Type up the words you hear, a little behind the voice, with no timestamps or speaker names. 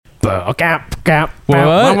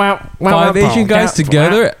Five Asian guys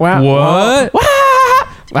together? What?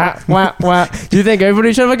 Do you think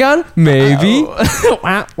everybody should have a gun? Maybe.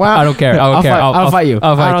 I don't care. I'll fight you.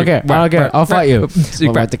 I'll fight I don't you. care. I don't care. I'll fight you.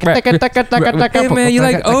 Hey man, you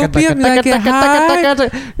like opium? You like get high?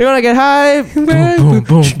 You wanna get high? Boom, boom,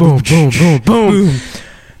 boom, boom, boom, boom, boom.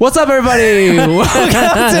 What's up, everybody?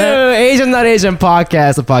 Welcome to Asian Not Asian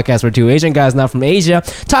Podcast, a podcast where two Asian guys not from Asia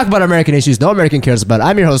talk about American issues no American cares about.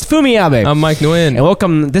 I'm your host, Fumi Abe. I'm Mike Nguyen. And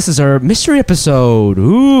welcome. This is our mystery episode.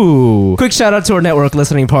 Ooh. Quick shout out to our network,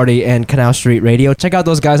 Listening Party and Canal Street Radio. Check out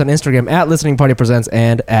those guys on Instagram at Listening Party Presents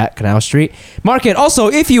and at Canal Street Market. Also,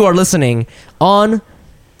 if you are listening on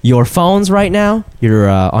your phones right now, you're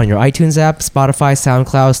on your iTunes app, Spotify,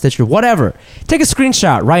 SoundCloud, Stitcher, whatever, take a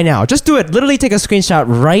screenshot right now. Just do it. Literally take a screenshot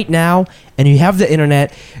right now, and you have the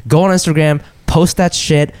internet. Go on Instagram, post that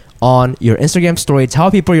shit on your Instagram story. Tell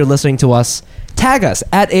people you're listening to us. Tag us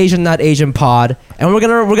at Asian Not Asian Pod, and we're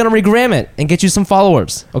gonna regram it and get you some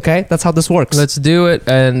followers. Okay, that's how this works. Let's do it,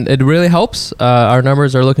 and it really helps. Our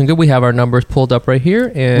numbers are looking good. We have our numbers pulled up right here,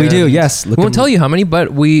 and we do. Yes, we won't tell you how many,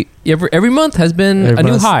 but every month has been a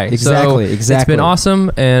new high. Exactly. So it's been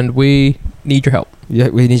awesome, and we need your help. Yeah,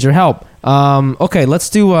 we need your help. Okay, let's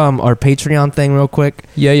do our Patreon thing real quick.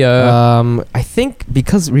 Yeah. I think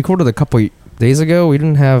because we recorded a couple days ago, we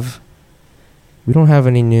don't have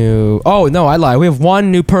any new. Oh no, I lied. We have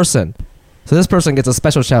one new person. So this person gets a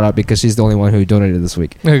special shout out because she's the only one who donated this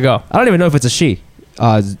week. There you go. I don't even know if it's a she.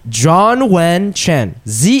 John Wen Chen.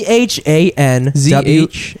 ZHAN.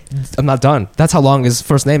 I'm not done. That's how long his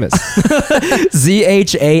first name is.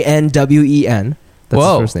 ZHANWEN. That's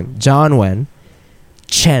his first name. John Wen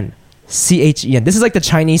Chen. CHEN. This is like the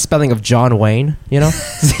Chinese spelling of John Wayne, you know?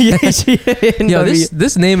 CHEN. Yo,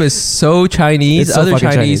 this name is so Chinese. It's so Other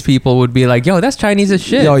fucking Chinese people would be like, yo, that's Chinese as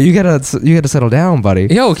shit. Yo, you gotta settle down, buddy.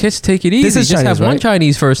 Yo, kids, take it easy. This is just Chinese, have one right?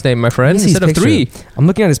 Chinese first name, my friend, instead of three. I'm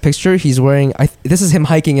looking at his picture. He's wearing. This is him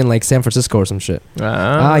hiking in like San Francisco or some shit. You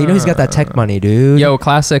know he's got that tech money, dude. Yo,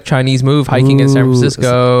 classic Chinese move, hiking in San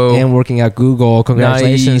Francisco and working at Google.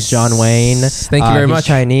 Congratulations, nice. John Wayne. Thank you very much.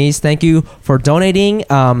 Chinese. Thank you for donating.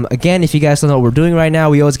 Again, if you guys don't know what we're doing right now,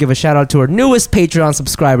 we always give a shout out to our newest Patreon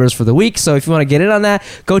subscribers for the week. So if you want to get in on that,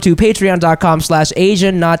 go to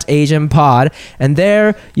patreon.com/Asian Not Asian Pod, and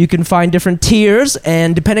there you can find different tiers,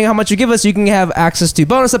 and depending on how much you give us, you can have access to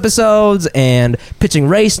bonus episodes and pitching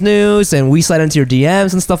race news, and we slide into your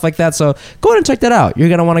DMs and stuff like that. So go ahead and check that out. You're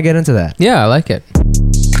gonna want to get into that. Yeah, I like it.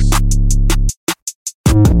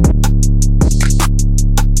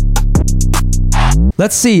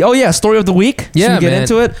 Let's see. Oh yeah, story of the week. Yeah, Should we get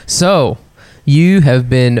into it? So you have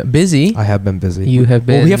been busy. I have been busy. You have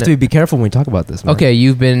been. Well, we have to be careful when we talk about this. Man. Okay,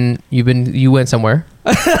 you went somewhere.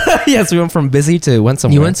 Yes, we went from busy to went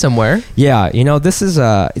somewhere. You went somewhere. Yeah, this is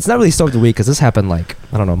it's not really story of the week because this happened like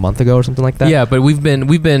I don't know a month ago or something like that. Yeah, but we've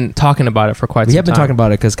been talking about it for quite some time. We have been talking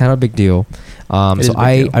about it because it's kind of a big deal. So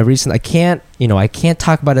I recently I can't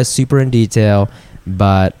talk about it super in detail,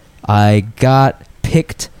 but I got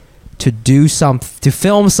picked to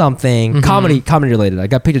film something comedy related. I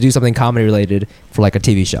got picked to do something comedy related for like a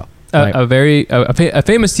TV show. Right? A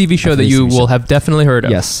famous TV show that you will have definitely heard of.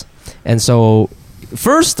 Yes. And so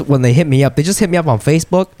first when they hit me up, they just hit me up on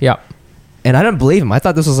Facebook. Yeah. And I didn't believe him. I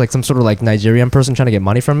thought this was like some sort of like Nigerian person trying to get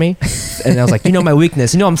money from me. And I was like, my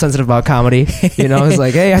weakness. I'm sensitive about comedy. It's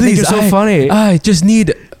like, hey, I think you're so funny. I just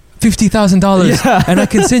need $50,000 and I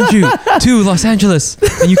can send you to Los Angeles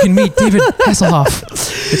and you can meet David Hasselhoff.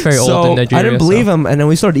 It's very old in Nigeria. I didn't believe him, and then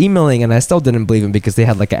we started emailing, and I still didn't believe him because they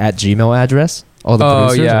had like an @Gmail address. All the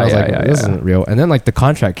producers. Yeah, and I was like, this isn't real. And then like the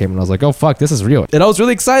contract came, and I was like, oh fuck, this is real. And I was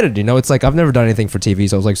really excited. It's like I've never done anything for TV,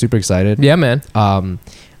 so I was like super excited. Yeah, man.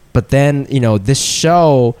 But then this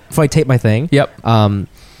show, before I tape my thing,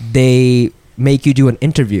 they make you do an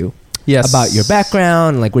interview. Yes. About your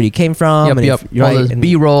background, like where you came from, and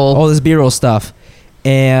all this B-roll stuff,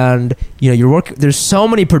 and you're working. There's so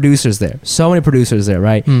many producers there,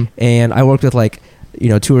 right? And I worked with like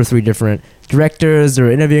 2 or 3 different directors. They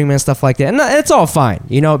were interviewing me and stuff like that, and it's all fine.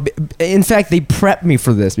 In fact, they prepped me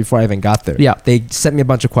for this before I even got there. Yeah, they sent me a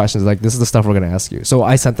bunch of questions like, "This is the stuff we're gonna ask you." So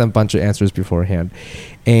I sent them a bunch of answers beforehand,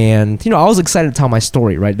 and I was excited to tell my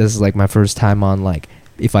story. Right, this is like my first time on like.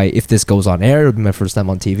 If this goes on air, it'll be my first time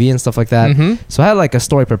on TV and stuff like that. Mm-hmm. So I had like a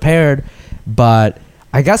story prepared, but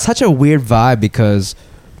I got such a weird vibe because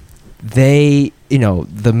they,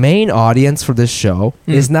 the main audience for this show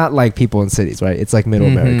is not like people in cities, right? It's like middle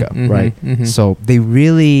America, right? Mm-hmm. So they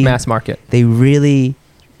really mass market. They really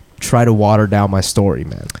try to water down my story,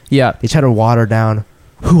 man. Yeah, they try to water down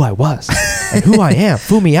who I was and who I am,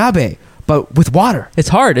 Fumi Abe. but with water. It's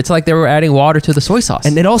hard. It's like they were adding water to the soy sauce.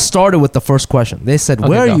 And it all started with the first question. They said, Okay,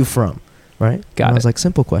 where go. are you from? Right? Got and I was it. like,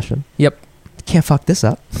 simple question. Yep. Can't fuck this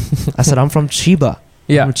up. I said, I'm from Chiba.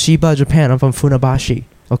 Yeah. I'm from Chiba, Japan. I'm from Funabashi.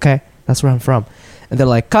 Okay? That's where I'm from. And they're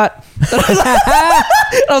like, cut.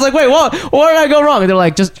 I was like, wait, what? Where did I go wrong? And they're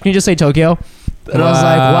like, can you just say Tokyo? And I was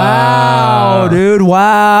like, wow, dude,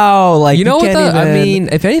 wow. Like, you know what? can't I even- mean,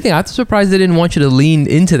 if anything, I'm surprised they didn't want you to lean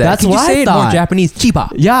into that. That's Could you what I say it more thought. Japanese? Chiba.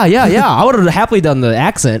 Yeah. I would have happily done the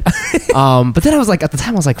accent. But then I was like, at the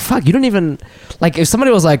time, I was like, fuck, you don't even, like, if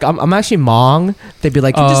somebody was like, I'm actually Hmong, they'd be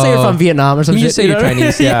like, can you just say you're from Vietnam or something? You just say you're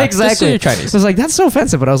Chinese. Yeah, exactly. Just say you're Chinese. So I was like, that's so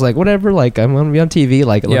offensive. But I was like, whatever, like, I'm going to be on TV.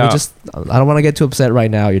 Like, let Yeah. me just, I don't want to get too upset right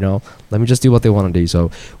now, you know? Let me just do what they want to do. So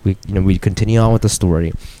we continue on with the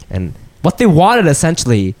story. And what they wanted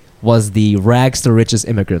essentially was the rags to riches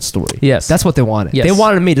immigrant story. Yes. That's what they wanted. Yes. They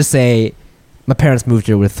wanted me to say, my parents moved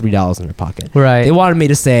here with $3 in their pocket. Right. They wanted me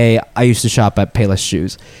to say, I used to shop at Payless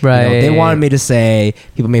Shoes. Right. They wanted me to say,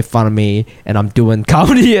 people made fun of me and I'm doing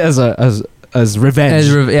comedy as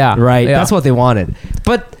revenge. Yeah. Right. Yeah. That's what they wanted.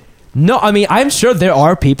 But no, I mean, I'm sure there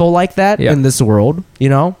are people like that Yeah. in this world, you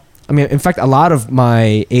know? I mean, in fact, a lot of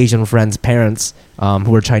my Asian friends' parents who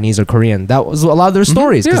were Chinese or Korean, that was a lot of their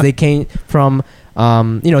stories because yeah. they came from,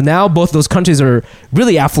 now both those countries are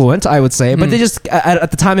really affluent, I would say, but they just,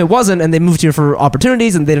 at the time it wasn't, and they moved here for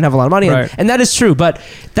opportunities and they didn't have a lot of money. Right. And that is true, but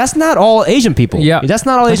that's not all Asian people. Yeah. That's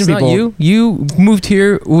not all That's Asian not people. you moved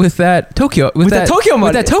here with that Tokyo With that Tokyo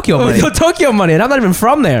money. With that Tokyo money. With the Tokyo money, and I'm not even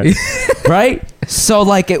from there. Right? So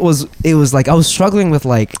like it was like I was struggling with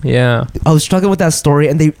like Yeah. I was struggling with that story,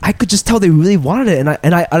 and I could just tell they really wanted it,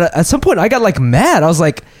 and I at some point I got like mad. I was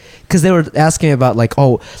like, because they were asking about like,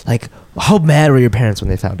 oh, like how mad were your parents when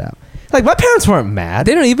they found out? Like my parents weren't mad.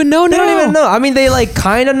 They don't even know They now. don't even know. I mean, they like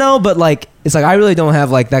kind of know, but like it's like I really don't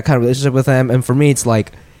have like that kind of relationship with them. And for me, it's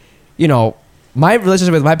like, my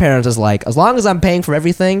relationship with my parents is like as long as I'm paying for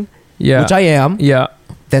everything, Yeah. which I am, Yeah.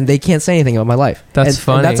 then they can't say anything about my life. That's And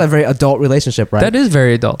funny. that's a very adult relationship, right? That is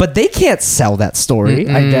very adult. But they can't sell that story,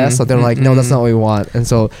 I Mm-mm, guess. So they're like, no, that's not what we want. And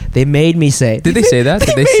so they made me say. Did they say that?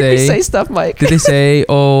 Did they made me say? say stuff, Mike? Did they say?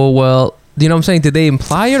 Oh well. You know what I'm saying? Did they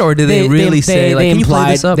imply it, or did they really say like? Can you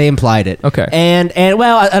play this up? They implied it. Okay. And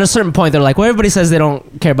well, at a certain point, they're like, well, everybody says they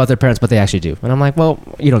don't care about their parents, but they actually do. And I'm like, well,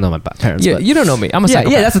 you don't know my parents. Yeah, but you don't know me. I'm a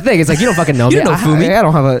psychopath. yeah, that's the thing. It's like you don't fucking know You me. don't know Fumi. I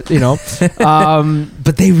don't have a,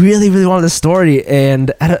 but they really, really wanted the story.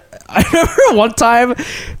 And I remember one time,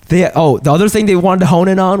 the other thing they wanted to hone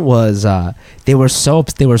in on was they were so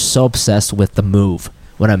obsessed with the move.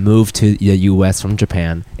 When I moved to the U.S. from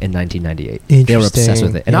Japan in 1998, they were obsessed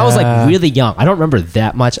with it, and I was Yeah. like really young. I don't remember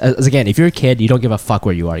that much. As again, if you're a kid, you don't give a fuck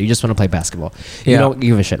where you are. You just want to play basketball. You Yeah. don't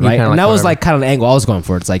give a shit, You right? kinda And that like was whatever. like kind of the angle I was going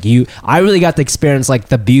for. It's like I really got to experience like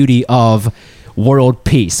the beauty of world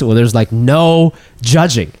peace, where there's like no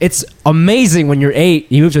judging. It's amazing when you're 8,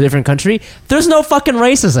 you move to a different country. There's no fucking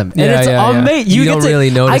racism, and Yeah, it's yeah, yeah. amazing. You don't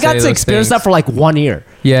really notice I got any of to those experience things. that for like 1 year.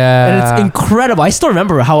 Yeah. And it's incredible. I still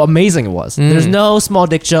remember how amazing it was. There's no small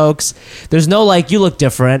dick jokes. There's no like you look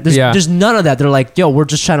different. There's none of that. They're like, yo, we're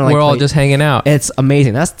just trying to like. We're all play- just hanging out. It's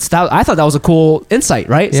amazing. I thought that was a cool insight,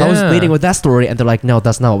 right? So I was Yeah. leading with that story, and they're like, no,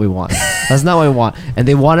 that's not what we want. That's not what we want. And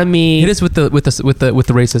they wanted me. It is with the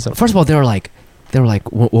racism. First of all, they were like,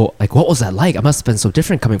 well, like what was that like? I must have been so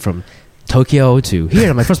different coming from Tokyo to here.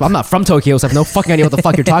 I'm like, first of all, I'm not from Tokyo, so I have no fucking idea what the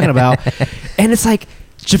fuck you're talking about. And it's like,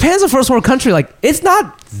 Japan's a first world country. Like, it's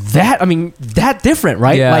not that different,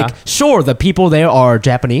 right? Yeah. Like, sure, the people there are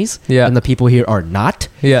Japanese, Yeah. and the people here are not.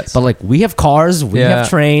 Yes. But like, we have cars, we Yeah. have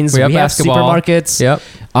trains, we have basketball. supermarkets. Yep.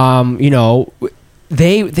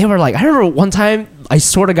 They were like, I remember one time, I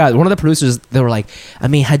swear to God, one of the producers, they were like, I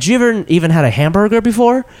mean, had you ever even had a hamburger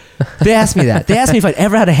before? They asked me that. They asked me if I'd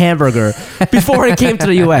ever had a hamburger before I came to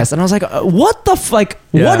the U.S. And I was like, what the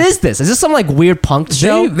Yeah. what is this? Is this some like weird punk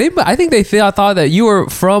show? I think they thought that you were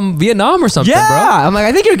from Vietnam or something, Yeah, bro. I'm like,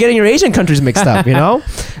 I think you're getting your Asian countries mixed up, you know?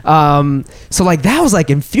 So like that was like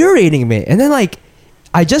infuriating me. And then like,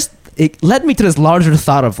 it led me to this larger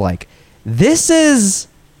thought of like, this is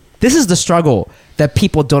the struggle that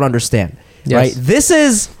people don't understand, Yes. right? This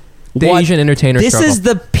is The Asian entertainer This struggle. is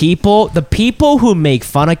the people who make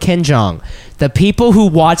fun of Ken Jeong, the people who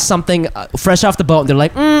watch something fresh off the boat and they're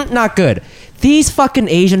like, not good. These fucking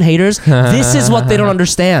Asian haters, this is what they don't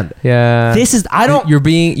understand. Yeah.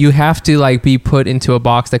 You have to like be put into a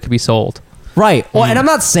box that could be sold. Right. Well, and I'm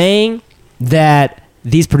not saying that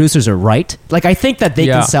these producers are right. Like, I think that they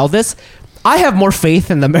Yeah. can sell this. I have more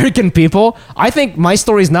faith in the American people. I think my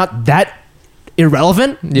story is not that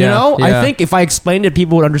irrelevant. You Yeah, know, yeah. I think if I explained it,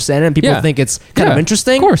 people would understand it, and people Yeah. would think it's kind Yeah, of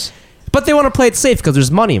interesting. Of course. But they want to play it safe because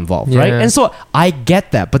there's money involved, right? Yeah. And so I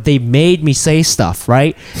get that, but they made me say stuff,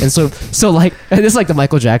 right? And so like, and it's like the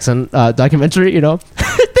Michael Jackson documentary, you know?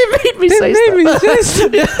 They made me say stuff.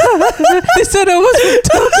 They said I was from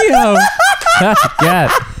Tokyo.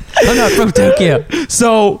 God, I'm not from Tokyo.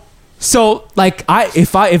 So like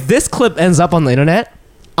if this clip ends up on the internet,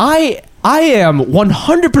 I am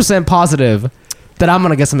 100% positive that I'm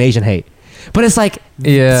gonna get some Asian hate. But it's like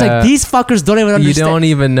these fuckers don't even understand. You don't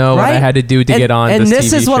even know what I had to do to get on and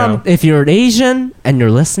this TV is what show. if you're an Asian and you're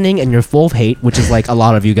listening and you're full of hate, which is like a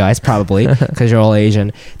lot of you guys probably because you're all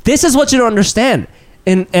Asian, this is what you don't understand.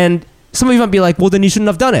 And some of you might be like, well, then you shouldn't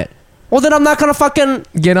have done it. Well, then I'm not gonna fucking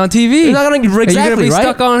Get on TV. you're not gonna exactly, you're gonna be right?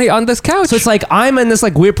 stuck on this couch. So it's like I'm in this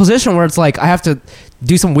like weird position where it's like I have to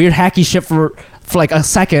do some weird hacky shit for like a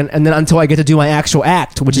second, and then until I get to do my actual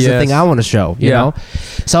act, which is the Yes. thing I want to show, you Yeah. know?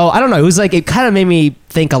 So I don't know. It was like, it kind of made me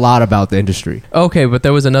think a lot about the industry. Okay, but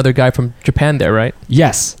there was another guy from Japan there, right?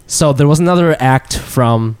 Yes. So there was another act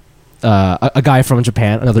from a guy from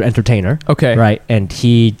Japan, another entertainer. Okay. Right. And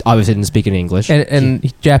he obviously didn't speak any English.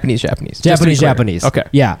 And Japanese. Just to be clear. Japanese. Okay.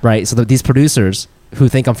 Yeah. Right. So these producers who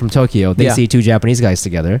think I'm from Tokyo, they Yeah. see two Japanese guys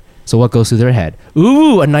together. So what goes through their head?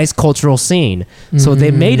 Ooh, a nice cultural scene. So they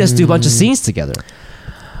made us do a bunch of scenes together.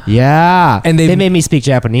 Yeah. And they made me speak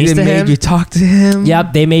Japanese They to made him. you talk to him.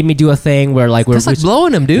 Yep. They made me do a thing where like That's like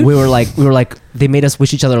blowing him, dude. we were like they made us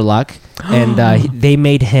wish each other luck, and they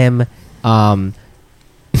made him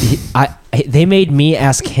they made me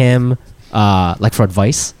ask him like for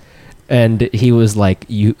advice, and he was like,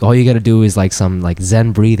 all you gotta do is like some like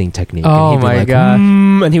Zen breathing technique. Oh and he'd be my like, God.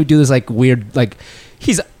 and he would do this like weird like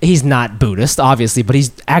he's not Buddhist obviously, but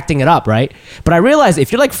he's acting it up, right? But I realized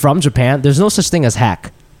if you're like from Japan, there's no such thing as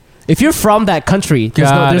hack. If you're from that country,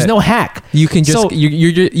 there's no hack. You can just So-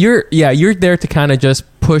 you're there to kind of just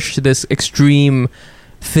push this extreme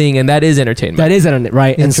thing, and that is entertainment. That is internet,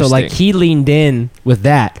 right? And so like Interesting. he leaned in with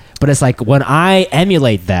that, but it's like when I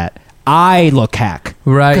emulate that, I look hack,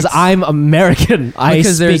 Right. Because I'm American. I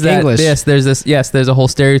because speak there's that, English. there's a whole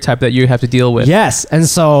stereotype that you have to deal with. Yes, and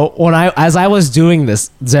so as I was doing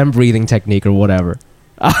this Zen breathing technique or whatever,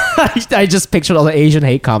 I just pictured all the Asian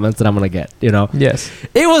hate comments that I'm gonna get. You know, Yes.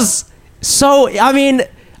 it was so. I mean,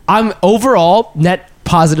 I'm overall net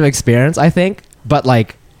positive experience, I think, but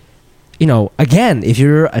like. You know, again, if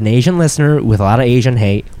you're an Asian listener with a lot of Asian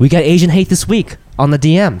hate, we got Asian hate this week on the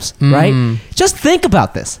DMs, right? Just think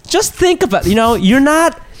about this. Just think about, you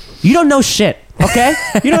don't know shit, okay?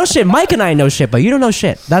 You don't know shit. Mike and I know shit, but you don't know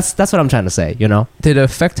shit. That's what I'm trying to say, you know? Did it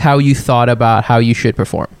affect how you thought about how you should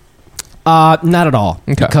perform? Not at all.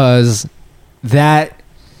 Okay. Because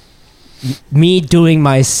me doing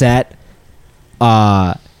my set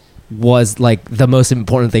was like the most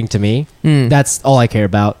important thing to me. That's all I care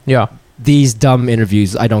about. Yeah. These dumb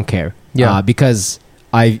interviews, I don't care. Yeah. Because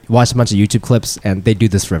I watched a bunch of YouTube clips and they do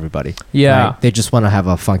this for everybody. Yeah. Right? They just want to have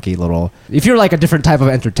a funky little. If you're like a different type of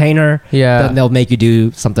entertainer, Yeah. then they'll make you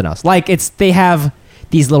do something else. Like they have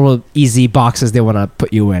these little easy boxes they want to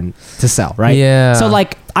put you in to sell, right? Yeah. So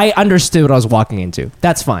like I understood what I was walking into.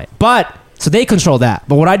 That's fine. But so they control that.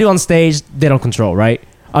 But what I do on stage, they don't control, right?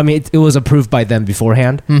 I mean, it was approved by them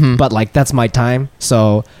beforehand, but like that's my time.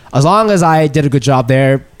 So as long as I did a good job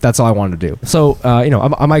there, that's all I wanted to do. So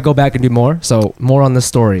I might go back and do more. So more on this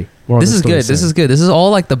story. This is good. This is good. This is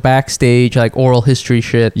all like the backstage, like oral history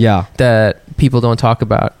shit. Yeah. That people don't talk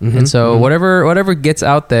about. And so whatever gets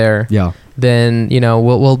out there. Yeah. Then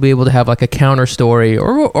we'll be able to have like a counter story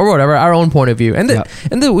or whatever, our own point of view. And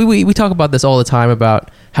we talk about this all the time about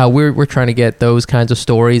how we're trying to get those kinds of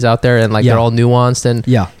stories out there, and like they're all nuanced. And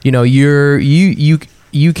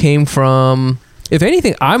you came from, if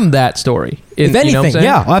anything, I'm that story. If anything, you know what I'm saying?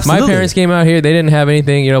 yeah, absolutely. My parents came out here, they didn't have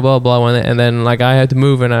anything, blah blah, and then like I had to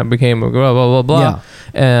move and I became a blah blah blah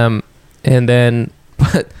blah. And then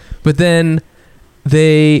but then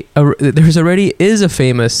there's already is a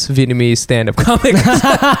famous Vietnamese stand-up comic.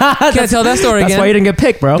 Can't tell that story again. That's why you didn't get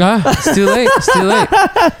picked, bro. It's too late. It's too late.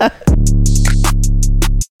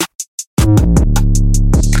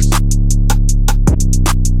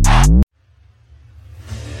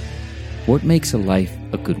 What makes a life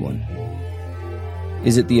a good one?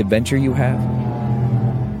 Is it the adventure you have?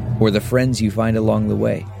 Or the friends you find along the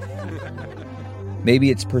way?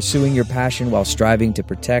 Maybe it's pursuing your passion while striving to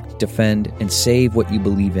protect, defend, and save what you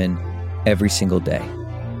believe in every single day.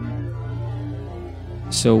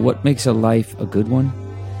 So what makes a life a good one?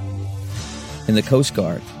 In the Coast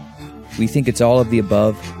Guard, we think it's all of the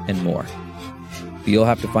above and more. But you'll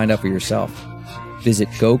have to find out for yourself. Visit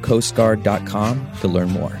gocoastguard.com to learn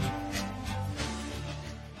more.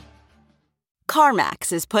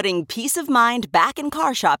 CarMax is putting peace of mind back in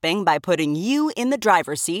car shopping by putting you in the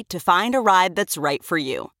driver's seat to find a ride that's right for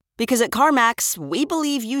you. Because at CarMax, we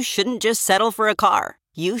believe you shouldn't just settle for a car.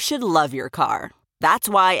 You should love your car. That's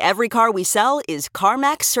why every car we sell is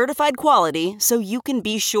CarMax certified quality, so you can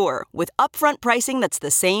be sure with upfront pricing that's the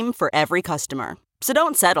same for every customer. So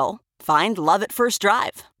don't settle. Find love at first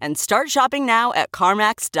drive and start shopping now at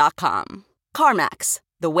CarMax.com. CarMax,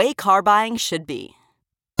 the way car buying should be.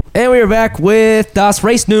 And we are back with Das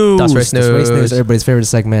Race News. Das Race News. Everybody's favorite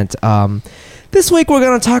segment. This week we're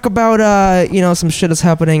going to talk about some shit that's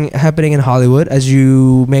happening in Hollywood. As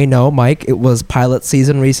you may know, Mike, it was pilot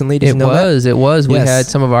season recently. Did you know that? It was. We Yes. had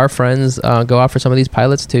some of our friends go out for some of these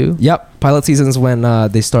pilots too. Yep, pilot season is when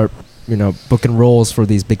they start, booking roles for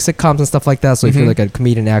these big sitcoms and stuff like that. So if you're like a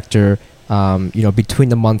comedian actor, between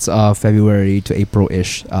the months of February to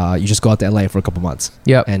April-ish, you just go out to LA for a couple months.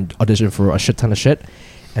 Yep. And audition for a shit ton of shit,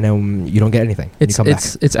 and then you don't get anything. And you come back.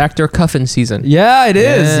 It's actor cuffing season. Yeah, it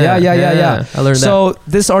is. Yeah. I learned that. So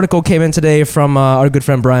this article came in today from our good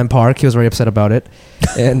friend Brian Park. He was very upset about it.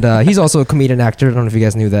 And he's also a comedian actor. I don't know if you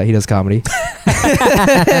guys knew that. He does comedy.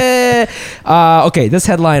 Okay, this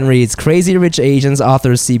headline reads, Crazy Rich Asians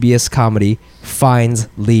authors CBS comedy finds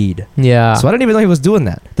lead. Yeah. So I didn't even know he was doing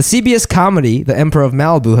that. The CBS comedy, The Emperor of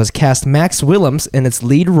Malibu, has cast Max Willems in its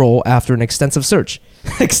lead role after an extensive search.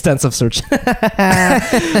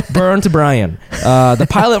 Burn to Brian. The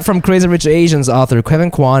pilot from Crazy Rich Asians author Kevin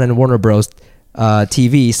Kwan and Warner Bros.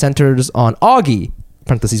 TV centers on Augie,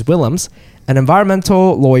 parentheses Willems, an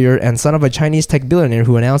environmental lawyer and son of a Chinese tech billionaire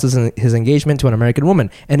who announces his engagement to an American woman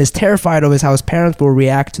and is terrified of how his parents will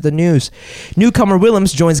react to the news. Newcomer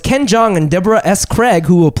Willems joins Ken Jeong and Deborah S. Craig,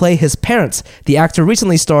 who will play his parents. The actor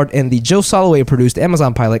recently starred in the Joe Soloway-produced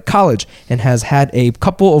Amazon pilot College and has had a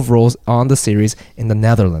couple of roles on the series in the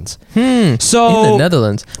Netherlands. So in the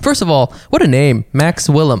Netherlands. First of all, what a name, Max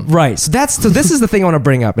Willem. Right. So this is the thing I want to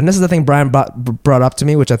bring up, and this is the thing Brian brought up to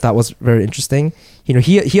me, which I thought was very interesting. He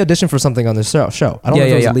auditioned for something on this show. I don't know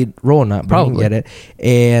if it was a lead role or not, but he can get it.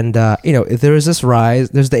 And if there is this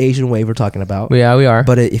rise, there's the Asian wave we're talking about. Yeah, we are.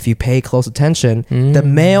 But if you pay close attention, the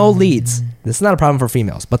male leads. This is not a problem for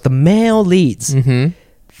females, but the male leads.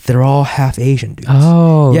 They're all half Asian dudes.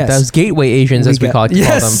 Oh, yes. Those gateway Asians, as we call them.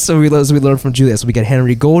 Yes, so we learned from Julia. So we got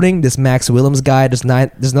Henry Golding, this Max Willems guy. There's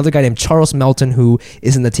another guy named Charles Melton who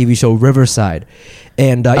is in the TV show Riverside.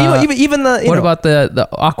 And even the... What about the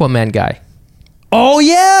Aquaman guy? Oh,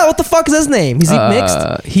 yeah. What the fuck is his name? Is he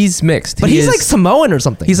mixed? He's mixed. But he's like Samoan or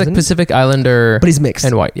something. He's like Pacific Islander. But he's mixed.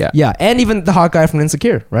 And white, yeah. Yeah, and even the hot guy from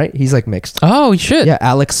Insecure, right? He's like mixed. Oh, shit. Yeah,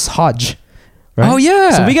 Alex Hodge. Right? Oh, yeah.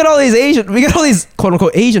 So we got all these quote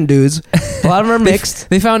unquote Asian dudes. A lot of them are mixed.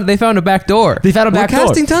 They found a back door. They found a back door. We're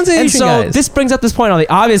casting tons of Asian guys. And so this brings up this point on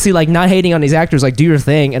obviously like not hating on these actors, like do your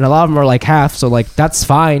thing, and a lot of them are like half, so like that's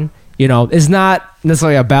fine. It's not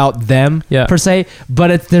necessarily about them per se,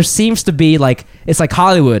 but there seems to be like, it's like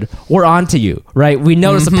Hollywood, we're onto you, right? We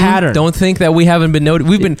notice a pattern. Don't think that we haven't been noticed.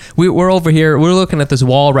 We're over here, we're looking at this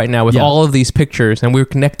wall right now with all of these pictures, and we're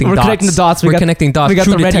connecting dots. We're connecting dots. We got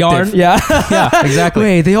True the red detective. yarn. Yeah. Yeah, exactly.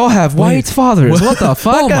 Wait, they all have white fathers. What the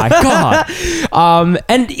fuck? Oh my God.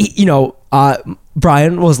 And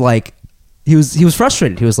Brian was like, he was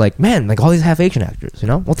frustrated. He was like, man, like all these half Asian actors,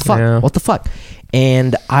 what the fuck? Yeah. What the fuck?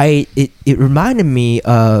 And it reminded me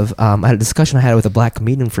of I had a discussion I had with a black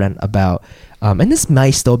comedian friend about, and this might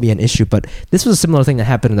still be an issue, but this was a similar thing that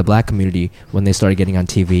happened in the black community when they started getting on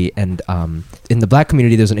TV. And in the black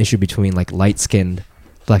community, there's an issue between like light-skinned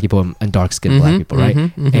black people and dark-skinned black people,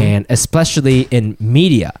 right? And especially in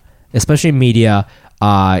media,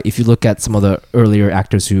 if you look at some of the earlier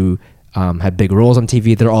actors who had big roles on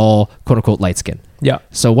TV, they're all quote unquote light skin. Yeah.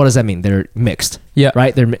 So what does that mean? They're mixed. Yeah.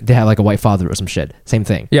 Right? They have like a white father or some shit. Same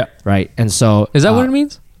thing. Yeah. Right? And so... Is that what it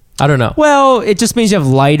means? I don't know. Well, it just means you have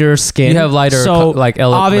lighter skin. You have lighter,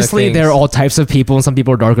 obviously there are all types of people, and some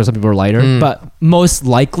people are darker, some people are lighter. But most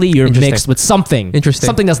likely you're mixed with something. Interesting.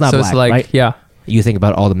 Something that's not so black, it's like, right? Yeah. You think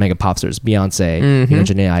about all the mega pop stars, Beyonce,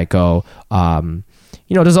 Jhené Aiko.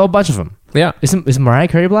 There's a whole bunch of them. Yeah. Is Mariah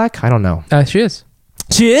Carey black? I don't know. She is.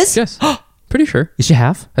 She is? Yes. Pretty sure. Is she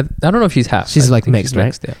half? I don't know if she's half. She's like mixed,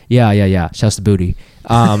 right? Yeah. Shouts to Booty.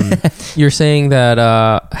 You're saying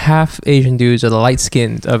that half Asian dudes are the light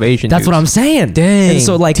skinned of Asian dudes. That's what I'm saying. Dang. And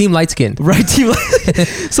so like team light skinned. Right.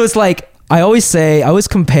 So it's like I always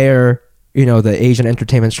compare, the Asian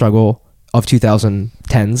entertainment struggle of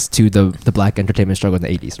 2010s to the black entertainment struggle in the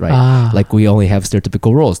 80s, right? Like we only have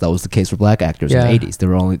stereotypical roles. That was the case for black actors in the 80s.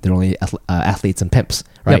 They're only athletes and pimps,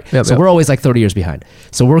 right? So we're always like 30 years behind.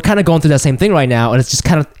 So we're kind of going through that same thing right now, and it's just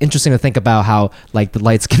kind of interesting to think about how like the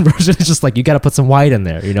light skin version is just like you got to put some white in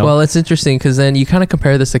there, you know? Well, it's interesting because then you kind of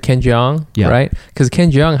compare this to Ken Jeong, right? Because Ken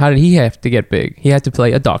Jeong, how did he have to get big? He had to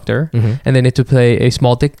play a doctor, and then he had to play a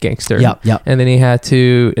small dick gangster, and then he had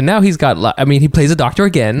to, and now he's got, I mean, he plays a doctor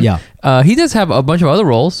again. He does have a bunch of other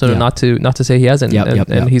roles, so not to say he hasn't,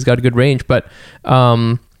 and he's got a good range, but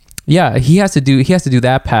he has to do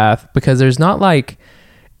that path because there's not like,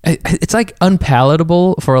 it's like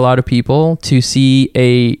unpalatable for a lot of people to see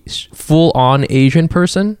a full-on Asian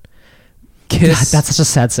person kiss. God, that's such a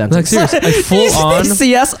sad sentence. Like seriously, a full-on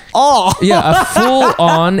CS all. a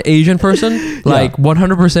full-on Asian person, like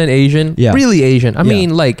 100% Asian, really Asian. I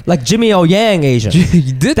mean, like Jimmy O Yang Asian.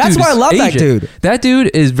 That's why I love that dude. That dude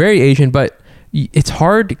is very Asian, but it's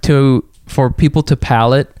hard for people to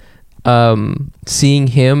palate seeing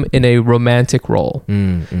him in a romantic role.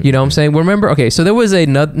 You know what I'm saying? Remember, okay, so there was I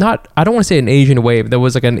don't want to say an Asian wave. There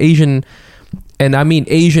was like an Asian, and I mean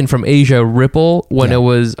Asian from Asia ripple when it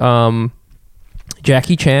was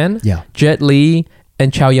Jackie Chan, Jet Li,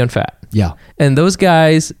 and Chow Yun-fat. And those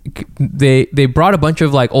guys, they brought a bunch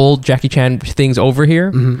of like old Jackie Chan things over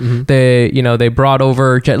here. They brought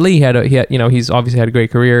over Jet Li. He had he's obviously had a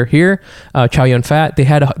great career here. Chow Yun-fat,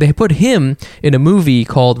 they put him in a movie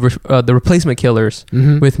called The Replacement Killers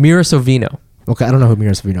with Mira Sorvino. Okay, I don't know who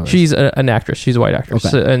Mira Sorvino is. She's an actress. She's a white actress.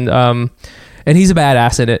 Okay. And he's a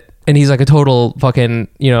badass in it. And he's like a total fucking,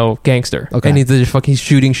 gangster. Okay. And he's just fucking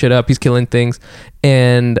shooting shit up. He's killing things.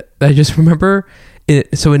 And I just remember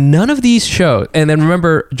so in none of these shows, and then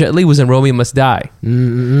remember Jet Li was in Romeo Must Die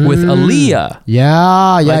with Aaliyah.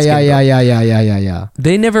 Yeah.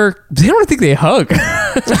 They don't think they hug.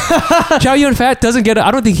 Chow Yun-fat doesn't get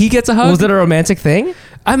I don't think he gets a hug. Was it a romantic thing?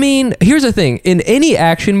 I mean, here's the thing. In any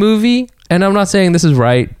action movie, and I'm not saying this is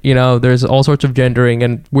right, there's all sorts of gendering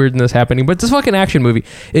and weirdness happening, but it's a fucking action movie.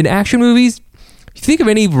 In action movies, you think of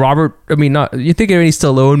any you think of any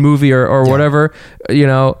Stallone movie or whatever,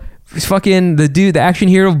 fucking the action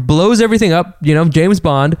hero blows everything up, James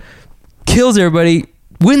Bond, kills everybody,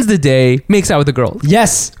 wins the day, makes out with the girl.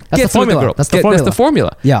 Yes. That's the formula. That's the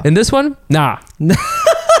formula. Yeah. In this one, nah.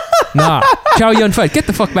 Chow Yun-fat, get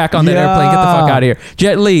the fuck back on that airplane. Get the fuck out of here.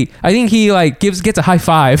 Jet Li, I think he like gets a high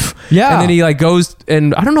five. Yeah. And then he like goes,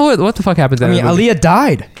 and I don't know what the fuck happens. I mean, Aaliyah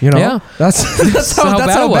died. Yeah. That's how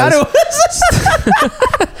bad it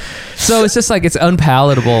was. So it's just like it's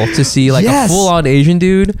unpalatable to see like a full-on Asian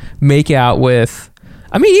dude make out with.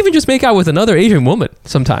 I mean, even just make out with another Asian woman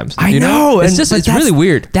sometimes. I know. It's really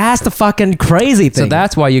weird. That's the fucking crazy thing. So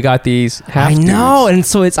that's why you got these half dudes. I know. And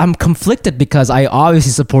so I'm conflicted because I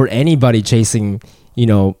obviously support anybody chasing,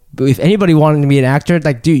 if anybody wanted to be an actor,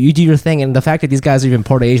 like, dude, you do your thing. And the fact that these guys are even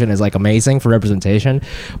Port Asian is like amazing for representation.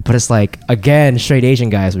 But it's like, again, straight Asian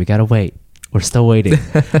guys, we got to wait. We're still waiting.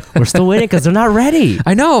 We're still waiting because they're not ready.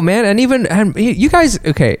 I know, man. And you guys,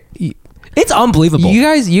 okay. It's unbelievable. You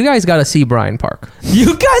guys got to see Brian Park.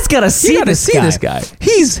 You guys got to see this guy.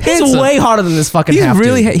 He's handsome. way harder than this fucking half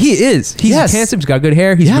dude. He is. He's handsome. He's got good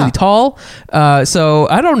hair. He's really tall. So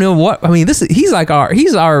I don't know what. I mean, he's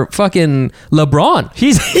our fucking LeBron.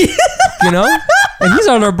 He's and he's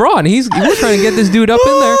our LeBron. We're trying to get this dude up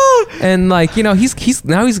in there, and like he's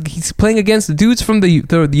playing against the dudes from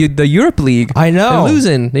the Europe League. I know, and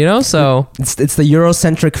losing. So it's the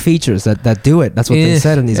Eurocentric features that do it. That's what they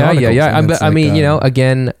said in these articles. Yeah.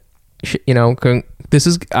 Again, this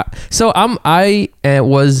is so I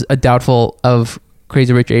was a doubtful of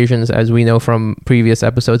Crazy Rich Asians, as we know from previous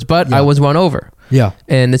episodes, but I was won over. Yeah.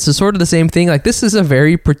 And it's sort of the same thing. Like, this is a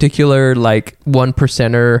very particular, like,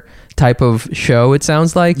 1%er type of show, it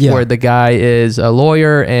sounds like, where the guy is a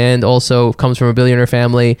lawyer and also comes from a billionaire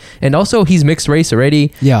family. And also, he's mixed race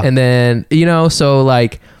already. Yeah. And then, so,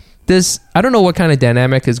 like, this, I don't know what kind of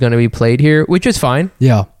dynamic is going to be played here, which is fine.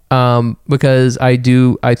 Yeah. Because I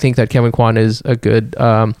think that Kevin Kwan is a good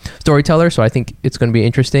storyteller, so I think it's going to be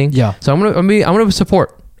interesting. Yeah. So I'm gonna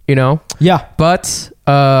support. Yeah. But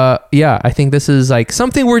I think this is like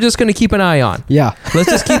something we're just going to keep an eye on. Yeah. Let's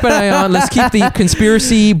just keep an eye on. Let's keep the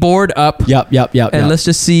conspiracy board up. Yep. And let's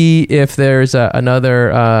just see if there's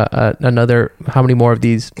another how many more of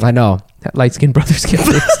these. I know. Light skinned brothers get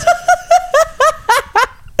fixed.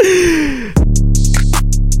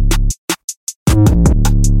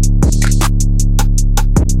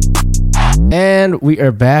 And we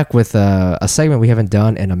are back with a segment we haven't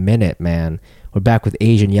done in a minute, man. We're back with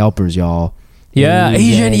Asian Yelpers, y'all. Yeah,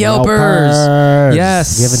 Asian Yelpers.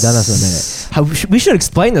 Yes. We haven't done this in a minute. We should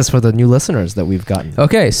explain this for the new listeners that we've gotten.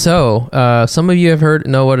 Okay, so some of you have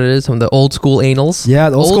know what it is. Some of the old school anals. Yeah,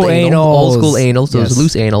 the old school anals. Old school anals. Those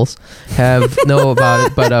loose anals know about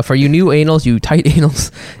it. But for you new anals, you tight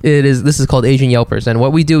anals, this is called Asian Yelpers. And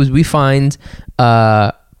what we do is we find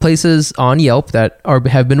places on Yelp that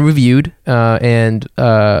have been reviewed and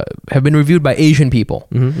have been reviewed by Asian people,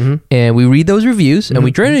 and we read those reviews, and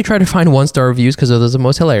we generally try to find 1-star reviews because those are the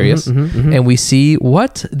most hilarious, and we see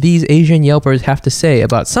what these Asian Yelpers have to say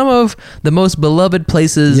about some of the most beloved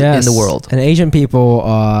places in the world. And Asian people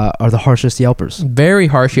are the harshest Yelpers. Very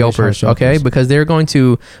harsh Yelpers, okay? Because they're going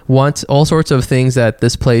to want all sorts of things that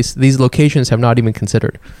these locations have not even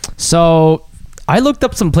considered. So I looked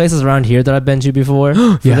up some places around here that I've been to before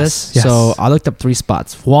for this. Yes. So I looked up 3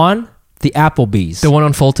 spots. One, the Applebee's. The one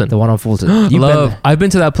on Fulton. I've been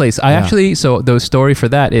to that place. So the story for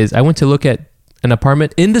that is I went to look at an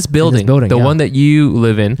apartment in this building, the one that you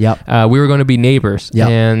live in. Yep. We were going to be neighbors. Yep.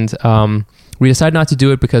 And we decided not to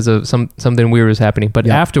do it because of something weird was happening. But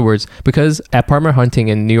afterwards, because apartment hunting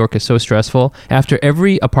in New York is so stressful, after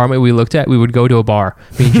every apartment we looked at, we would go to a bar.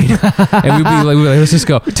 And we'd be like, let's just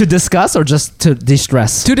go. To discuss or just to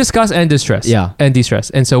de-stress? To discuss and distress. Yeah. And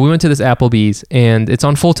de-stress. And so we went to this Applebee's, and it's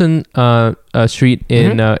on Fulton Street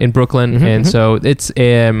in Brooklyn. And so it's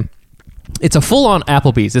a full-on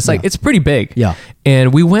Applebee's. It's like it's pretty big. Yeah.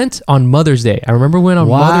 And we went on Mother's Day. I remember we went on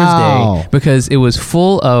Mother's Day because it was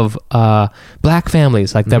full of black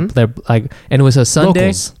families. Like they're like, and it was a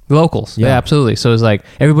Sunday. Locals. Yeah, absolutely. So it was like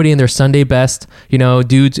everybody in their Sunday best,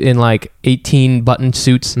 dudes in like 18 button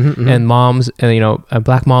suits and moms and,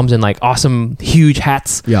 black moms in like awesome, huge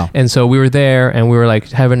hats. Yeah. And so we were there and we were like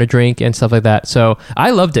having a drink and stuff like that. So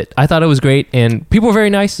I loved it. I thought it was great and people were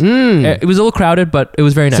very nice. It was a little crowded, but it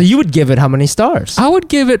was very nice. So you would give it how many stars? I would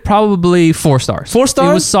give it probably 4 stars. 4 stars?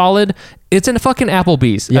 It was solid. It's in a fucking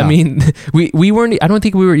Applebee's. Yeah. I mean, we weren't. I don't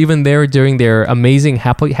think we were even there during their amazing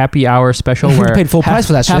happy hour special where you paid full price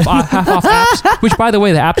for that shit. Half off apps. Which, by the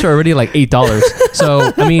way, the apps are already like $8.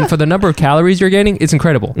 So I mean, for the number of calories you're getting, it's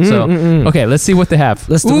incredible. So okay, let's see what they have.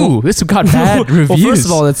 This got bad reviews. Well, first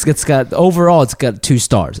of all, it's got 2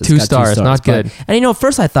 stars. Two stars, not good. And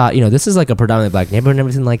first I thought, this is like a predominantly black neighborhood and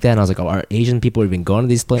everything like that. And I was like, are Asian people even going to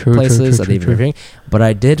these places? Are they even reviewing? But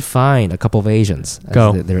I did find a couple of Asians.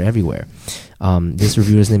 They're everywhere. This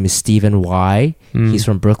reviewer's name is Stephen Y. He's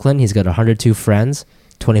from Brooklyn. He's got 102 friends,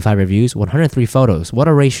 25 reviews, 103 photos. What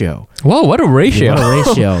a ratio. Whoa, what a ratio. What a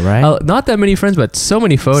ratio, right? Not that many friends, but so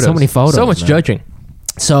many photos. So many photos. So much judging.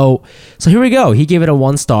 So here we go. He gave it a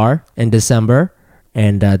 1 star in December.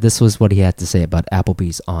 And this was what he had to say about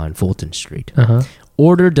Applebee's on Fulton Street.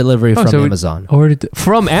 Order delivery from Amazon.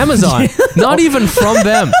 From Amazon. Not even from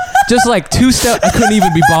them. Just like 2 steps. I couldn't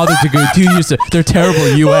even be bothered to go 2 years to their terrible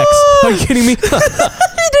UX. Are you kidding me? He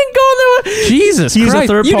didn't go there. Jesus He's Christ. a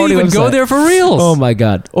third You didn't party even website. go there for reals. Oh my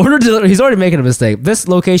God. Order delivery. He's already making a mistake. This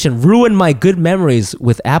location ruined my good memories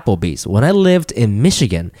with Applebee's. When I lived in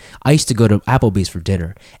Michigan, I used to go to Applebee's for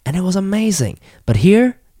dinner. And it was amazing. But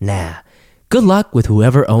here, nah. Good luck with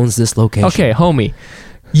whoever owns this location. Okay, homie.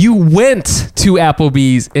 You went to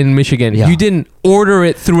Applebee's in Michigan. Yeah. You didn't order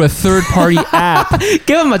it through a third-party app.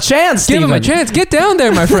 Give him a chance, Give him a chance. Get down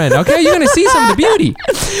there, my friend. Okay, you're gonna see some of the beauty.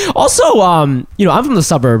 Also, I'm from the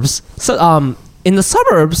suburbs. So, in the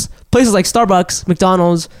suburbs, places like Starbucks,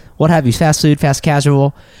 McDonald's, what have you, fast food, fast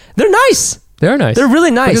casual, they're nice. They're nice. They're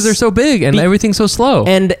really nice because they're so big and everything's so slow.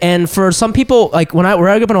 And for some people, like where I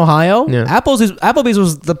grew up in Ohio, Applebee's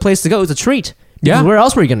was the place to go. It was a treat. Yeah. Where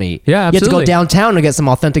else were you going to eat? Yeah, absolutely. You had to go downtown to get some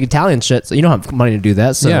authentic Italian shit, so you don't have money to do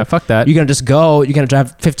that. So yeah, fuck that. You're going to just go, you're going to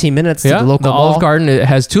drive 15 minutes to the local mall. Olive Garden, it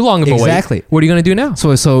has too long of a wait. Exactly. What are you going to do now?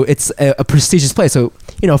 So it's a prestigious place. So,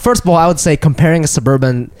 first of all, I would say comparing a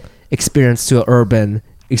suburban experience to an urban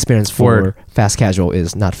experience for fast casual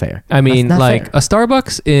is not fair. I mean, like fair. A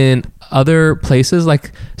Starbucks in other places,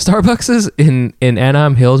 like Starbucks in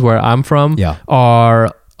Anaheim Hills where I'm from,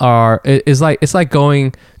 it's like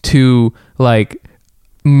going to like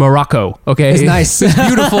Morocco. Okay, it's nice. It's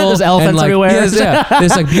beautiful. There's elephants everywhere.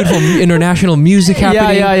 There's like beautiful international music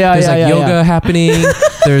happening. There's yoga happening.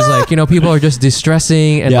 There's like people are just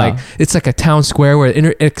distressing and like it's like a town square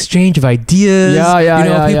where exchange of ideas.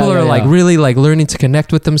 People are like really like learning to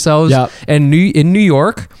connect with themselves. And in New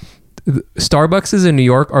York, Starbucks in New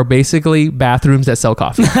York are basically bathrooms that sell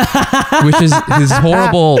coffee, which is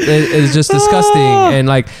horrible. It's just disgusting. And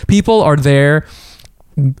like people are there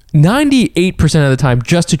 98% of the time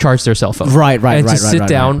just to charge their cell phone. And to sit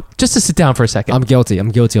down, just to sit down for a second. I'm guilty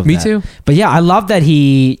of that. Me too. But yeah, I love that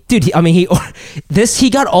he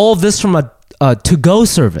got all of this from a to-go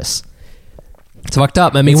service. It's fucked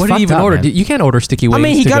up. I mean, It's what did he fucked even up, order? man. You can't order sticky wings. I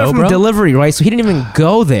mean, he to got go, it from bro. delivery, right? So he didn't even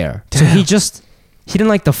go there. So he didn't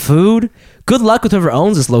like the food. Good luck with whoever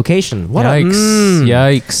owns this location. What Yikes!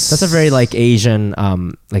 Yikes! That's a very like Asian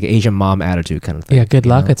mom attitude kind of thing. Yeah, good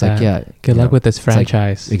luck with It's like, that. yeah, Good you luck know, with this it's like-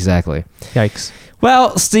 franchise. exactly. Yikes!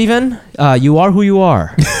 Well, Steven, you are who you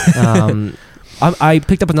are. I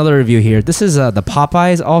picked up another review here. This is the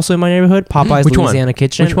Popeyes, also in my neighborhood. Popeyes Which one? Louisiana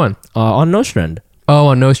Kitchen. Which one? On Nostrand. Oh,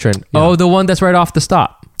 on Nostrand. Yeah. Oh, the one that's right off the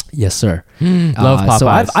stop. Yes, sir. Love Popeyes. So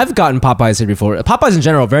I've gotten Popeyes here before. Popeyes in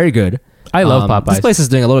general, very good. I love Popeyes. This place is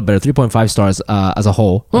doing a little better, 3.5 stars as a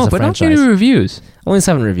whole. Oh, as a but not franchise. many reviews. Only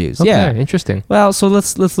 7 reviews. Okay, Yeah. interesting. Well, so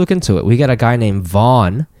let's look into it. We got a guy named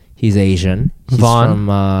Vaughn. He's Asian.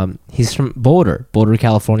 He's from Boulder,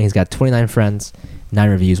 California. He's got 29 friends, 9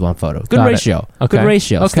 reviews, 1 photo. Good Got it. ratio. Okay. Good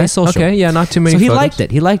ratio. Okay. Stay social. Okay. Yeah, not too many. So he photos.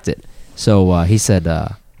 liked it. So he said,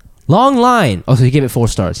 long line. Oh, so he gave it 4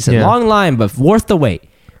 stars. He said, Yeah. long line, but worth the wait.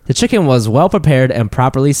 The chicken was well prepared and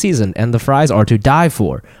properly seasoned, and the fries are to die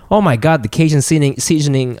for. Oh my God, the Cajun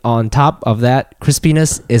seasoning on top of that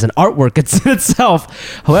crispiness is an artwork in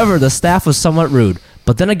itself. However, the staff was somewhat rude.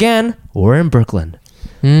 But then again, we're in Brooklyn.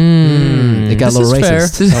 It got a little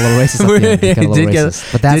racist. Got a little racist at the end. It got a little Did get-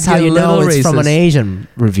 racist. But that's did how get you a know little it's from an racist. Asian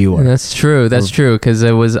reviewer. That's true. That's true. Because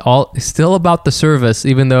it was all still about the service,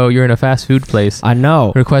 even though you're in a fast food place I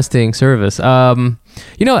know. requesting service. I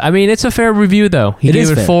mean, it's a fair review though. He It gave is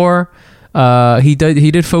it fair. 4. He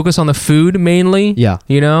did focus on the food mainly. Yeah.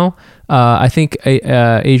 You know, I think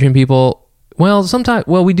Asian people. Well, sometimes.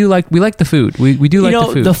 Well, we like the food. We do like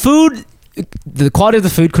the food. The quality of the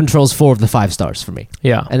food controls 4 of the 5 stars for me.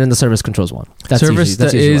 Yeah. And then the service controls 1. Service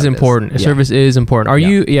usually is what it important. Yeah. Service is important. Are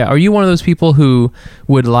Yeah. you one of those people who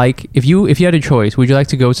would like if you had a choice, would you like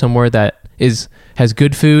to go somewhere that has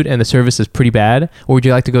good food and the service is pretty bad, or would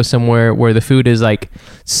you like to go somewhere where the food is like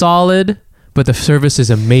solid but the service is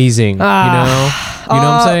amazing? You know what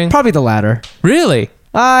I'm saying? Probably the latter. Really?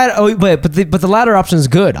 But the latter option is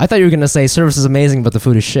good. I thought you were gonna say service is amazing, but the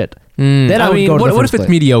food is shit. Then I would go to the what first if it's place.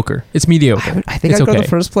 mediocre? It's mediocre. I think it's I'd go to okay. the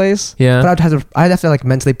first place. Yeah. But I'd have to like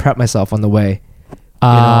mentally prep myself on the way. You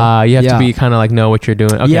have Yeah. to be kind of like know what you're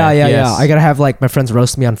doing. Okay. Yeah. yes. I gotta have like my friends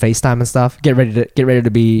roast me on FaceTime and stuff. Get ready to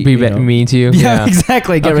be Be you know- mean to you. Yeah,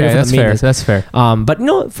 exactly. Get ready for that's the fair. meanness. That's fair.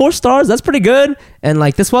 But 4 stars. That's pretty good. And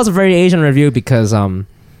like this was a very Asian review because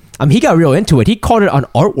he got real into it. He called it an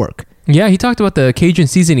artwork. Yeah, he talked about the Cajun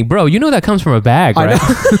seasoning, bro. You know that comes from a bag, I right?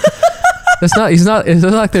 It's not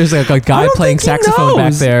like there's like a guy don't playing think he saxophone back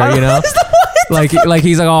knows. there, you know? like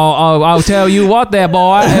he's like, oh, I'll tell you what, there,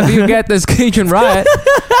 boy, if you get this Cajun right,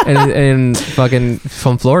 and fucking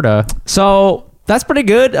from Florida. So that's pretty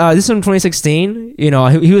good. This is from 2016. You know,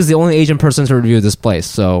 he was the only Asian person to review this place.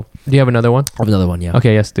 So Do you have another one? I have another one. Yeah.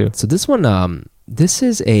 Okay, yes, do. So this one, this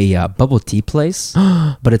is a bubble tea place,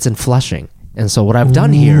 but it's in Flushing. And so what I've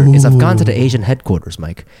done here is I've gone to the Asian headquarters,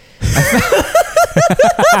 Mike.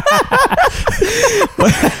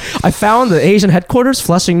 I found the Asian headquarters,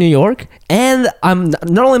 Flushing, New York, and I'm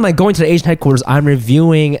not only am I going to the Asian headquarters, I'm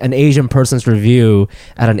reviewing an Asian person's review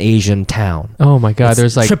at an Asian town. Oh my God, It's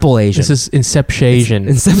there's like triple Asian. This is Inception.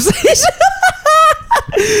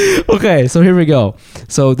 Okay, so here we go.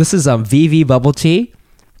 So this is VV Bubble Tea.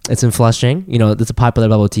 It's in Flushing. You know, it's a popular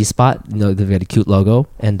bubble tea spot. You know, they've got a cute logo,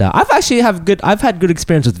 and I've had good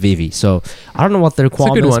experience with Vivi. So I don't know what their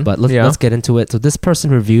quality good is, one. but Yeah. let's get into it. So this person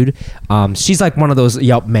reviewed. She's like one of those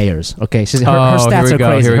Yelp mayors. Okay, her stats here we are go.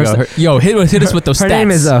 crazy. Here we Her go. Yo, hit us with those her stats. name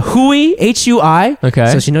is Hui, Hui.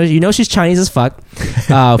 Okay. So she's Chinese as fuck.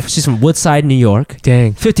 She's from Woodside, New York.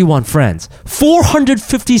 Dang. 51 friends,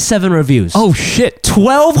 457 reviews. Oh shit.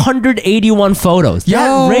 1,281 photos.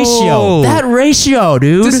 Yo. That ratio,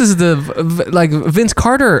 dude. This is the like Vince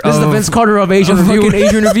Carter. This is the Vince Carter of Asian of fucking reviewers.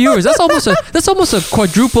 Asian reviewers. That's almost a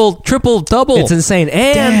quadruple, triple, double. It's insane.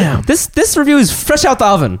 And Damn. this review is fresh out the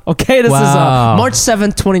oven. Okay, this Wow. is March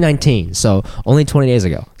 7th, 2019. So only 20 days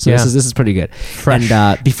ago. So Yeah. this is pretty good. Fresh.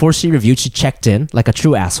 And before she reviewed, she checked in like a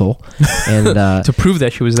true asshole. And to prove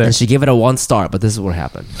that she was there. and she gave it a 1 star, but this is what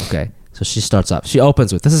happened. Okay. So she starts up. She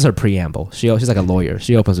opens with, this is her preamble. She's like a lawyer.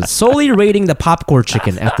 She opens with, solely rating the popcorn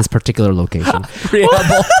chicken at this particular location.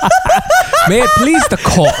 Preamble. May it please the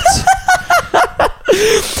court.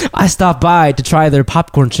 I stopped by to try their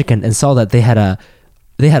popcorn chicken and saw that they had a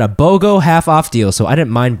BOGO half off deal, so I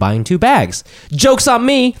didn't mind buying 2 bags. Joke's on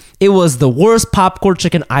me, it was the worst popcorn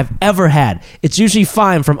chicken I've ever had. It's usually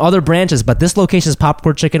fine from other branches, but this location's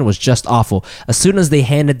popcorn chicken was just awful. As soon as they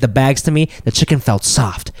handed the bags to me, the chicken felt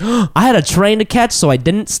soft. I had a train to catch, so I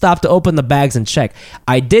didn't stop to open the bags and check.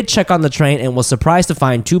 I did check on the train and was surprised to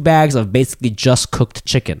find 2 bags of basically just cooked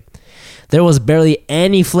chicken. There was barely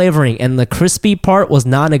any flavoring, and the crispy part was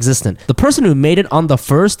non-existent. The person who made it on the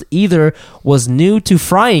first either was new to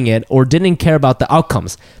frying it or didn't care about the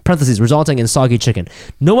outcomes. Parentheses, resulting in soggy chicken.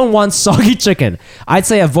 No one wants soggy chicken. I'd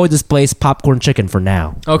say avoid this place popcorn chicken for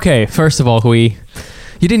now. Okay, first of all, Hui,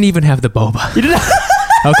 you didn't even have the boba. You didn't.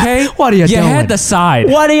 Okay? What are you doing? You had the side.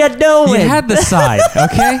 What are you doing? You had the side,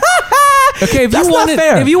 okay? Okay, That's not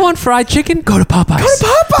fair. If you want fried chicken, go to Popeyes. Go to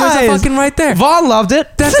Popeyes. There's a fucking right there. Vaughn loved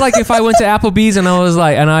it. That's like if I went to Applebee's and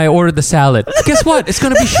I ordered the salad. Guess what? It's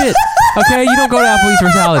gonna be shit. Okay, you don't go to Applebee's for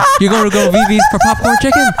salad. You're going to go to VV's for popcorn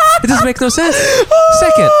chicken. It doesn't make no sense.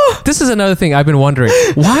 Second, this is another thing I've been wondering.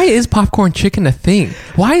 Why is popcorn chicken a thing?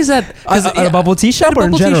 Why is that? At a bubble tea shop or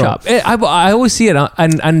in general? I always see it,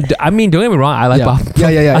 and I mean, don't get me wrong. I like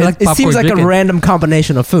popcorn. Yeah. I like it seems like chicken. a random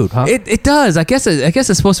combination of food, huh? It does. I guess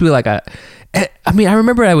it's supposed to be like a. I mean, I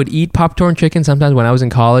remember I would eat popcorn chicken sometimes when I was in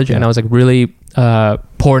college, and I was like really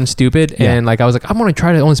poor and stupid, and like I was like, I'm gonna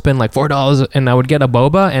try to only spend like $4, and I would get a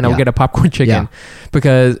boba and I would get a popcorn chicken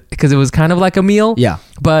because it was kind of like a meal. Yeah,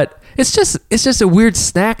 but it's just a weird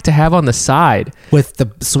snack to have on the side with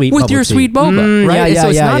the sweet with your sweet boba, right? So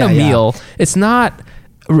it's not a meal. It's not.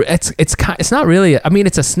 It's not really. I mean,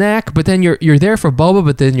 it's a snack, but then you're there for boba,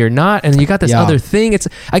 but then you're not, and you got this other thing.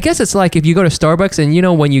 I guess it's like if you go to Starbucks and you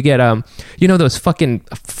know when you get those fucking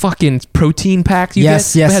protein packs.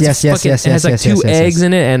 Yes. It has like two eggs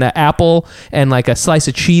in it and an apple and like a slice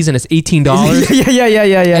of cheese, and it's $18. Yeah.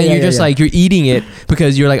 And you're just like you're eating it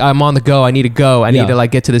because you're like, I'm on the go. I need to go. I need to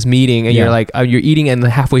like get to this meeting, and you're like you're eating, and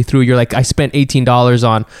halfway through you're like, I spent $18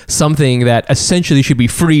 on something that essentially should be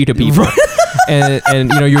free to people. and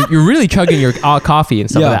you're really chugging your coffee and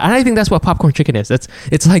stuff like that. And I think that's what popcorn chicken is.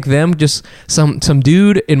 It's like them, just some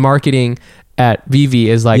dude in marketing at VV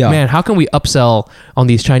is like, man, how can we upsell on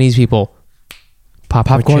these Chinese people?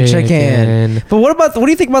 Popcorn chicken. But what do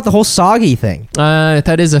you think about the whole soggy thing?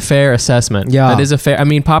 That is a fair assessment. Yeah, that is a fair. I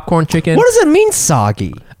mean, popcorn chicken. What does it mean,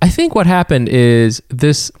 soggy? I think what happened is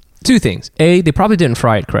this. Two things. A, they probably didn't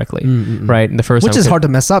fry it correctly, right? In the first Which time. is hard to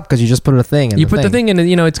mess up because you just put a thing in You put the thing in, and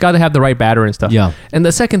it's got to have the right batter and stuff. Yeah. And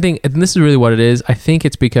the second thing, and this is really what it is, I think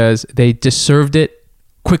it's because they just served it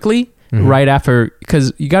quickly right after,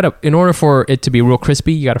 because you got to, in order for it to be real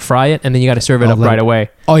crispy, you got to fry it, and then you got to serve it up right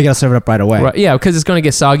away. Oh, you got to serve it up right away. Right, yeah, because it's going to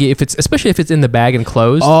get soggy, especially if it's in the bag and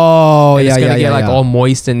closed. Oh, and it's going to get like all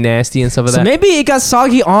moist and nasty and stuff like that. So maybe it got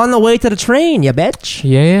soggy on the way to the train, you bitch.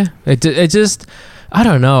 Yeah. It just, I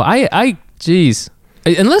don't know. Jeez.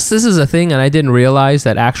 Unless this is a thing and I didn't realize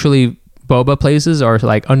that actually boba places are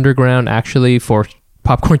like underground actually for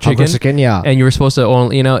popcorn chicken. Yeah. And you were supposed to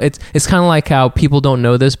only, it's kind of like how people don't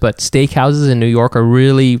know this, but steakhouses in New York are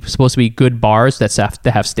really supposed to be good bars that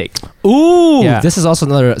have steak. Ooh. Yeah. This is also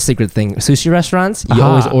another secret thing. Sushi restaurants, you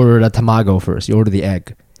always order the tamago first. You order the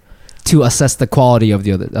egg to assess the quality of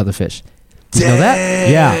the other fish. You know that?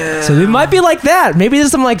 Yeah. So it might be like that. Maybe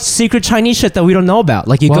there's some like secret Chinese shit that we don't know about.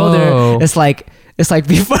 Like you go there, it's like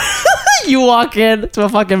before you walk in to a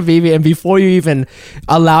fucking BB, and before you even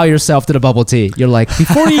allow yourself to the bubble tea, you're like,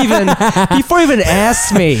 before you even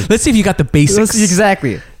ask me, let's see if you got the basics.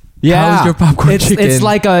 Exactly. Yeah. How's your popcorn chicken? It's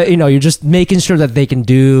like you're just making sure that they can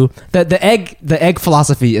do that. The egg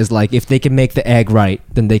philosophy is like, if they can make the egg right,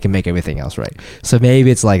 then they can make everything else right. So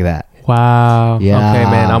maybe it's like that. Wow. Yeah. Okay,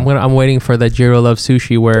 man. I'm waiting for the Jiro Love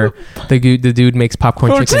Sushi where the dude makes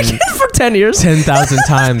popcorn chicken for 10 years, 10,000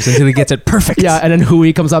 times until he gets it perfect. Yeah, and then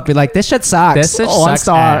Hui comes up and be like, "This shit sucks. This shit sucks. 1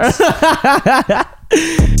 star."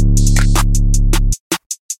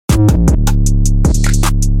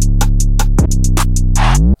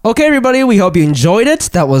 Okay, everybody, we hope you enjoyed it.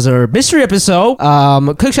 That was our mystery episode.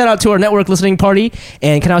 Quick shout out to our network listening party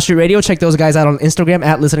and Canal Street Radio. Check those guys out on Instagram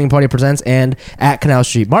at Listening Party Presents and at Canal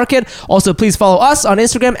Street Market. Also, please follow us on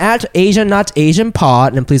Instagram at Asian Not Asian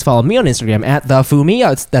Pod, and please follow me on Instagram at The Fumi.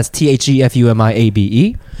 That's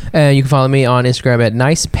TheFumiabe. And you can follow me on Instagram at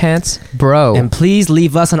Nice Pants Bro. And please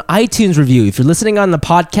leave us an iTunes review. If you're listening on the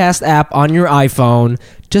podcast app on your iPhone,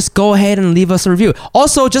 just go ahead and leave us a review.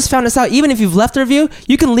 Also, just found this out, even if you've left a review,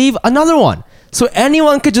 you can leave another one. So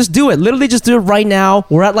anyone could just do it. Literally just do it right now.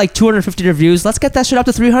 We're at like 250 reviews. Let's get that shit up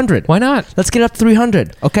to 300. Why not? Let's get up to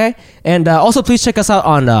 300, okay? And also, please check us out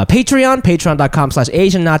on Patreon,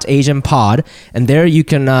 patreon.com/AsianNotAsianPod. And there you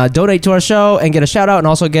can donate to our show and get a shout out, and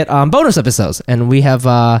also get bonus episodes. And we have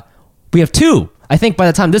 2. I think by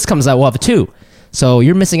the time this comes out, we'll have 2. So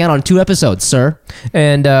you're missing out on 2 episodes, sir.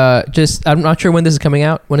 And I'm not sure when this is coming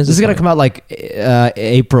out. When is this is going to come out like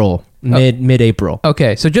April. mid-April.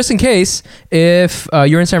 Okay, so just in case, if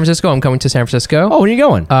you're in San Francisco, I'm coming to San Francisco. Oh, when are you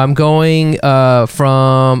going? I'm going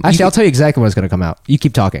from... Actually, I'll tell you exactly when it's going to come out. You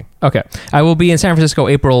keep talking. Okay. I will be in San Francisco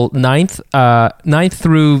April 9th, 9th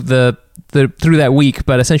through that week,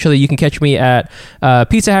 but essentially you can catch me at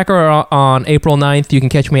Pizza Hacker on April 9th. You can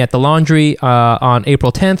catch me at The Laundry on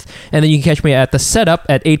April 10th, and then you can catch me at The Setup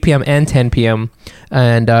at 8 p.m. and 10 p.m.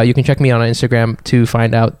 And you can check me out on Instagram to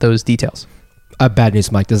find out those details. Bad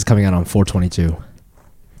news, Mike. This is coming out on 4/22.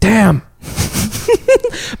 Damn.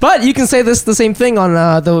 But you can say the same thing on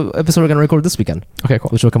the episode we're going to record this weekend. Okay, cool.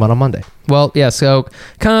 Which will come out on Monday. Well, yeah, so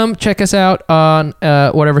come check us out on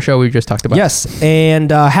whatever show we just talked about. Yes, and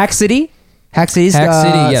Hack City. Hack City,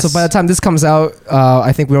 yes. So by the time this comes out,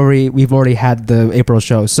 I think we've already had the April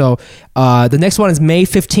show. So the next one is May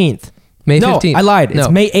 15th. May 15th. No, I lied. It's No.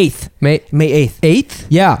 May 8th. May 8th. 8th?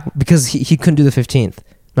 Yeah, because he couldn't do the 15th.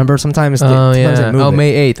 Remember, sometimes they move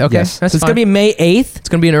May 8th. Okay, yes. that's so it's fine. going to be May 8th. It's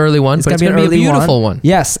going to be an early one, but it's going to be a beautiful one.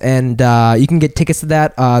 Yes, and you can get tickets to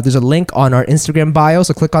that. There's a link on our Instagram bio,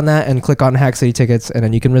 so click on that and click on Hack City tickets, and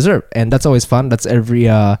then you can reserve. And that's always fun. That's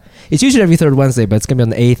it's usually every third Wednesday, but it's going to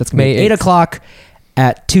be on the 8th. It's going to be 8 o'clock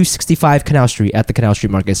at 265 Canal Street at the Canal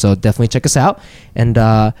Street Market. So definitely check us out. And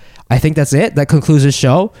I think that's it. That concludes the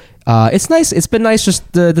show. It's nice. It's been nice just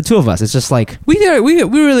the two of us. It's just like... We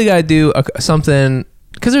really got to do something...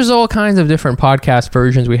 Because there's all kinds of different podcast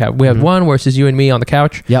versions we have. We have one where it's just you and me on the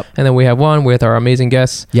couch. Yep. And then we have one with our amazing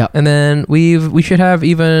guests. Yep. And then we should have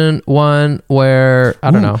even one where,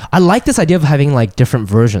 I don't know. I like this idea of having like different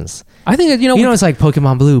versions. I think that, it's like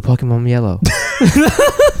Pokemon Blue, Pokemon Yellow.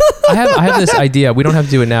 I have this idea. We don't have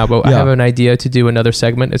to do it now, but I have an idea to do another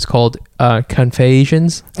segment. It's called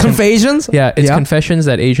Confessions. Confessions? Yeah, it's confessions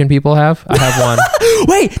that Asian people have. I have one.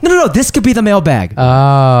 Wait, no. This could be the mailbag.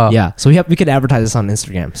 Oh. Yeah, so we could advertise this on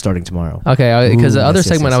Instagram starting tomorrow. Okay, because the other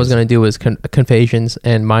segment I was going to do was Confessions,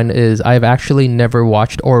 and mine is I've actually never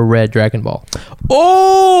watched or read Dragon Ball.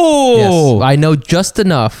 Oh! Yes, I know just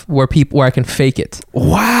enough where I can fake it.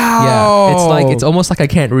 Wow! Yeah, it's almost like I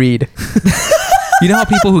can't read. You know how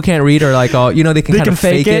people who can't read are like, they can kind of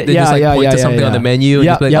fake it. They just point to something on the menu and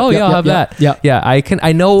just be like, I'll have that. Yeah,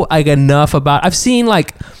 I know enough about. I've seen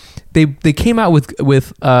like they came out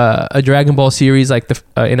with a Dragon Ball series like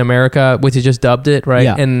in America, which is just dubbed it, right?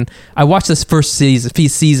 Yeah. And I watched this first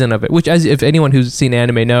season of it, which if anyone who's seen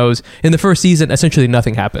anime knows, in the first season essentially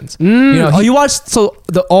nothing happens. You watched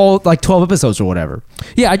all like 12 episodes or whatever.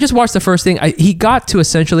 Yeah, I just watched the first thing. He got to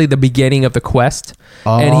essentially the beginning of the quest,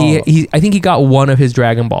 and I think he got one of his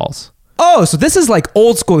Dragon Balls. Oh, so this is like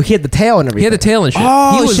old school. He had the tail and everything. He had the tail and shit.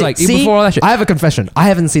 Oh, he was shit. like See, before all that shit. I have a confession. I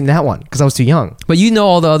haven't seen that one because I was too young. But you know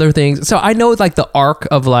all the other things. So I know like the arc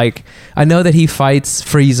of like I know that he fights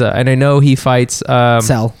Frieza and I know he fights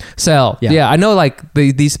Cell. Yeah, I know like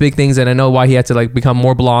these big things and I know why he had to like become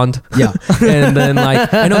more blonde. Yeah. And then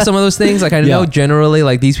like I know some of those things. Like I know generally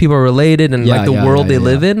like these people are related and like the world they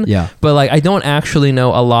live in. Yeah. But like I don't actually know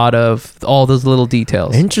a lot of all those little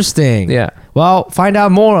details. Interesting. Yeah. Well, find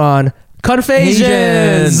out more on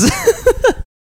Confessions.